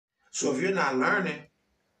So if you're not learning,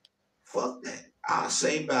 fuck that. I'll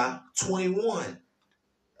say by 21.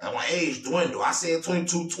 And my age dwindle. I said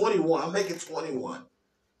 22, 21. I'm making 21.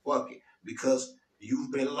 Fuck it. Because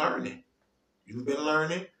you've been learning. You've been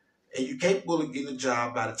learning. And you're capable of getting a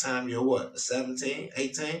job by the time you're what? 17,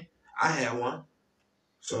 18? I had one.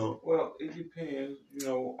 So Well, it depends,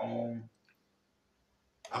 on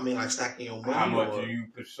I mean, like stacking your how money much or. are you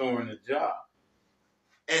pursuing the job.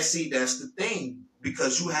 And see, that's the thing.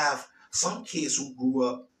 Because you have some kids who grew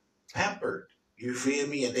up pampered. You feel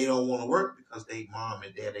me? And they don't want to work because they mom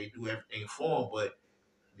and dad, they do everything for them. But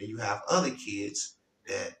then you have other kids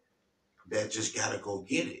that just gotta go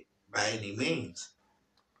get it by any means.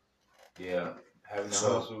 Yeah, having a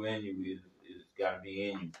So hustle in you is got to be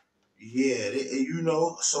in you. yeah,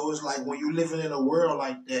 so it's like when you living in a world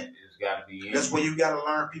like that, It's got to be in that's you. where you gotta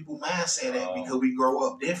learn people mindset at because we grow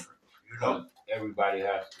up different. Because everybody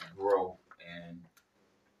has to grow and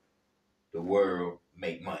the world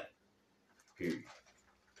make money. Period.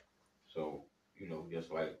 So,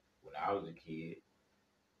 just like when I was a kid,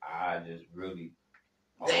 I just really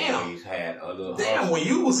always had a little hustle when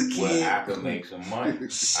you was a where kid, I could make some money.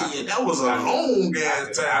 shit, that was a long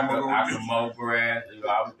ass time ago. I could mow grass.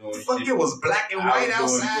 I was doing Fuck, shit. it was black and white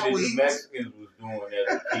outside. What the Mexicans was doing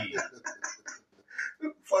as a kid.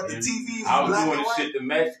 Fuck the TVs. I was doing the shit the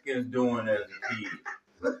Mexicans doing as a kid.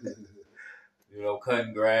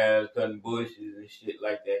 Cutting grass, cutting bushes and shit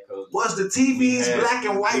like that. Cause was the TVs black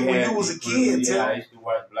and white when you was a kid, Yeah, I used to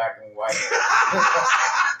watch black and white.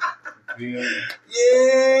 Yeah.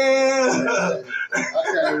 I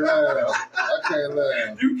can't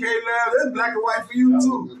laugh. You can't laugh. That's black and white for you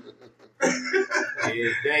too.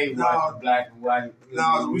 Yeah, they watch black and white.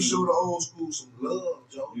 No, we show the old school some love,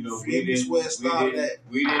 Joe. We didn't really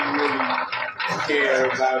care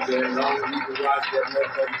about that. As long as we could watch that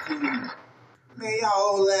motherfucking TV. Man,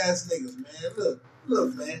 y'all old ass niggas, man.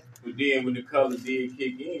 Look, man. But then when the color did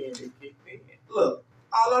kick in, it kicked in. Look,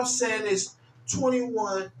 all I'm saying is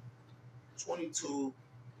 21, 22.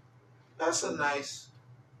 That's a nice.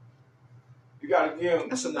 You gotta give them.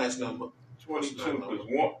 That's a nice number. 22, because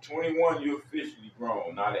 21 you're officially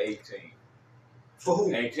grown, not 18. For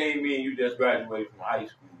who? 18 mean you just graduated from high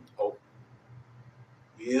school, hopefully.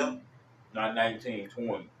 Yeah. Not 19,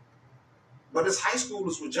 20. But it's high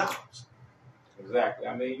schoolers with jobs. Exactly.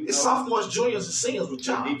 I mean, it's sophomores, juniors, and seniors with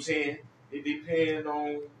jobs. It depends.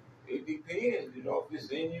 If it's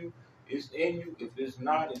in you, it's in you. If it's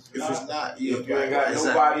not, it's not. If it's not, yeah. If you ain't got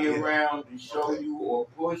nobody around to show you or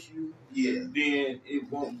push you, then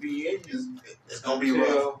it won't be in you. It's gonna be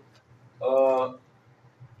rough.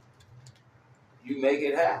 You make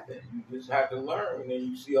it happen. You just have to learn, and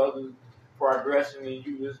you see others progressing, and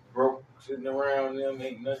you just broke sitting around them.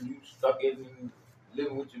 Ain't nothing. You stuck in and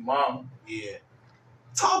living with your mom. Yeah.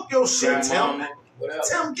 Talk your shit, Tim.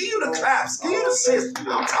 Tim, give you the claps. Give you the shit.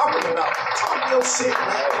 I'm talking about. Talk your shit,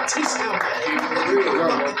 man. Teach them,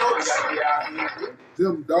 man.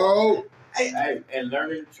 Tim, dog. Hey, and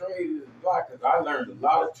learning the trade is a lot, because I learned a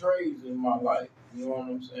lot of trades in my life. You know what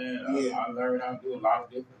I'm saying? Yeah. I learned how to do a lot of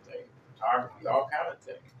different things. Photography, all kind of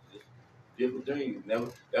things. Just different things.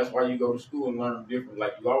 That's why you go to school and learn different.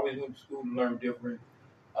 Like, you always went to school to learn different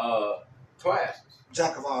classes.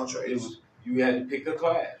 Jack of all trades. You had to pick a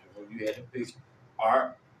class. You had to pick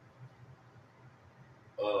art.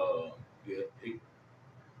 You had to pick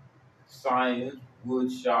science,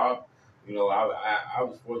 wood shop. I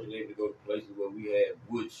was fortunate to go to places where we had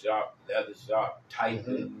wood shop, leather shop,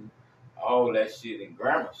 typing, all that shit in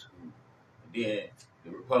grammar school. And then the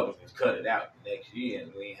Republicans cut it out the next year,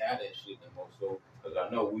 and we ain't had that shit no more. So, because I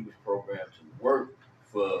know we was programmed to work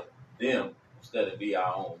for them instead of be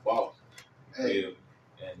our own bosses. Hey.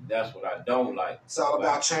 And that's what I don't like. It's all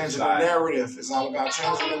about changing the narrative. It's all about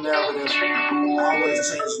changing the narrative.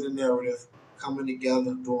 Always changing the narrative. Coming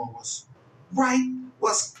together, doing what's right,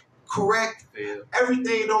 what's correct. Yeah.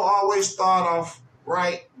 Everything don't always start off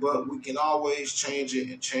right, but we can always change it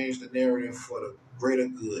and change the narrative for the greater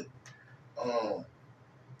good.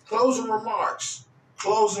 Closing remarks.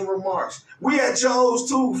 We at Joe's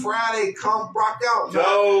too. Friday, come rock out, man.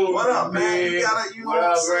 Joe's, what up, man? You gotta, you know what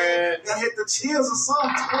I'm saying? You gotta hit the chills or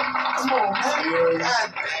something. Come on, man.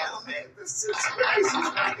 God damn, man. This is crazy.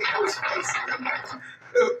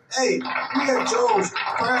 Hey, we at Joe's.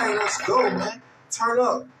 Friday, let's go, man. Turn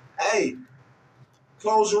up. Hey,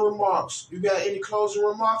 closing remarks. You got any closing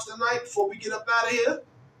remarks tonight before we get up out of here?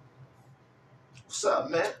 What's up,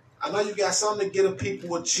 man? I know you got something to get a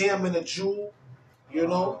people a gem and a jewel. You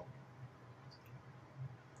know?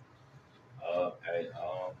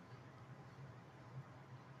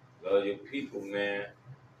 Love your people, man.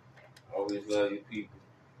 Always love your people.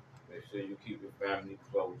 Make sure you keep your family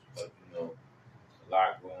close, but you know, there's a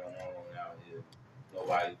lot going on out here.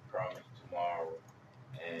 Nobody promised tomorrow,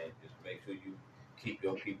 and just make sure you keep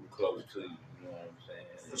your people close to you. You know what I'm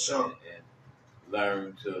saying? For sure. And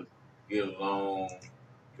learn to get along,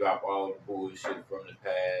 drop all the bullshit from the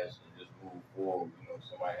past, and just move forward. You know,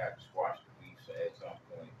 somebody have to squash the beef at some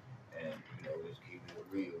point, and you know, just keep it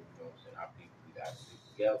real. You know what I'm saying? Our people, we got to stick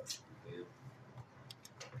together. You feel?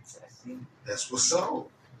 That's it. That's what's up.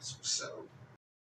 That's what's up.